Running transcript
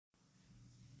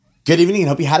Good evening and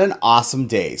hope you had an awesome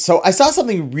day. So I saw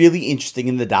something really interesting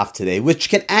in the Daf today, which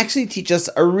can actually teach us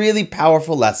a really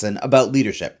powerful lesson about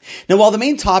leadership. Now, while the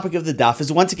main topic of the Daf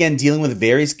is once again dealing with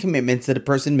various commitments that a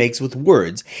person makes with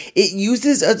words, it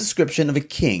uses a description of a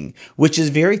king, which is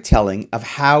very telling of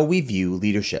how we view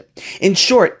leadership. In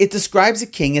short, it describes a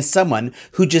king as someone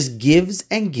who just gives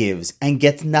and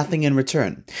gets nothing in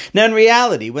return. Now, in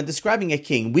reality, when describing a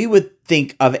king, we would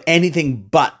think of anything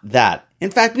but that. In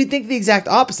fact, we think the exact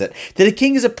opposite, that a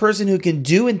king is a person who can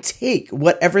do and take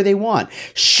whatever they want.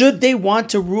 Should they want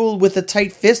to rule with a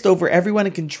tight fist over everyone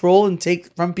and control and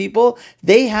take from people,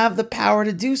 they have the power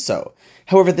to do so.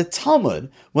 However, the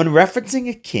Talmud, when referencing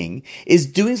a king, is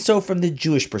doing so from the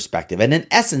Jewish perspective. And in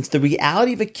essence, the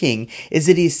reality of a king is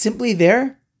that he is simply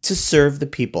there to serve the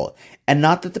people, and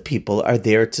not that the people are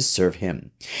there to serve him.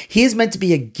 He is meant to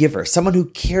be a giver, someone who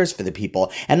cares for the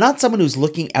people, and not someone who's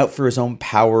looking out for his own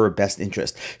power or best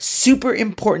interest. Super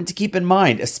important to keep in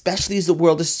mind, especially as the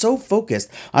world is so focused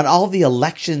on all the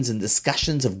elections and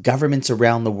discussions of governments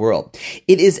around the world.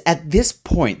 It is at this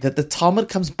point that the Talmud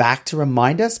comes back to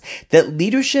remind us that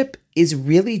leadership is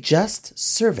really just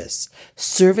service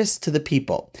to the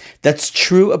people. That's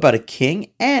true about a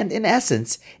king, and in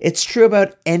essence, it's true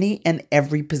about any and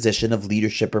every position of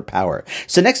leadership or power.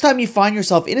 So next time you find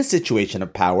yourself in a situation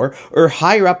of power or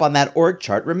higher up on that org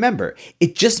chart, remember,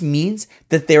 it just means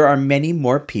that there are many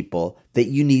more people that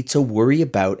you need to worry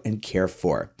about and care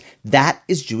for. That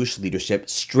is Jewish leadership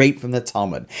straight from the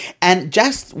Talmud. And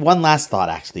just one last thought,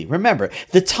 actually. Remember,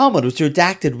 the Talmud was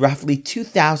redacted roughly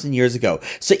 2,000 years ago.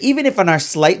 So even if in our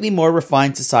slightly more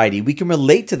refined society, we can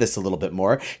relate to this a little bit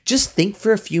more, just think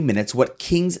for a few minutes what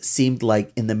kings seemed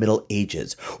like in the Middle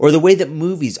Ages, or the way that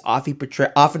movies often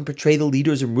portray the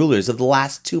leaders and rulers of the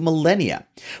last 2 millennia.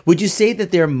 Would you say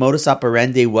that their modus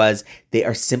operandi was they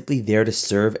are simply there to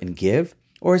serve and give?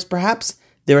 Or is perhaps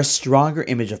there a stronger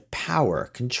image of power,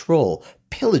 control,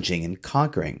 pillaging, and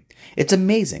conquering? It's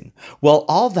amazing. While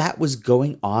all that was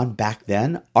going on back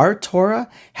then, our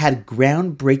Torah had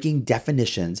groundbreaking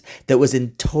definitions that was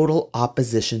in total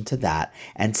opposition to that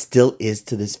and still is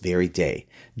to this very day.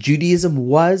 Judaism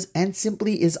was and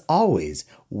simply is always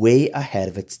way ahead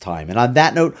of its time. And on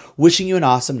that note, wishing you an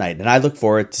awesome night, and I look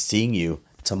forward to seeing you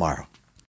tomorrow.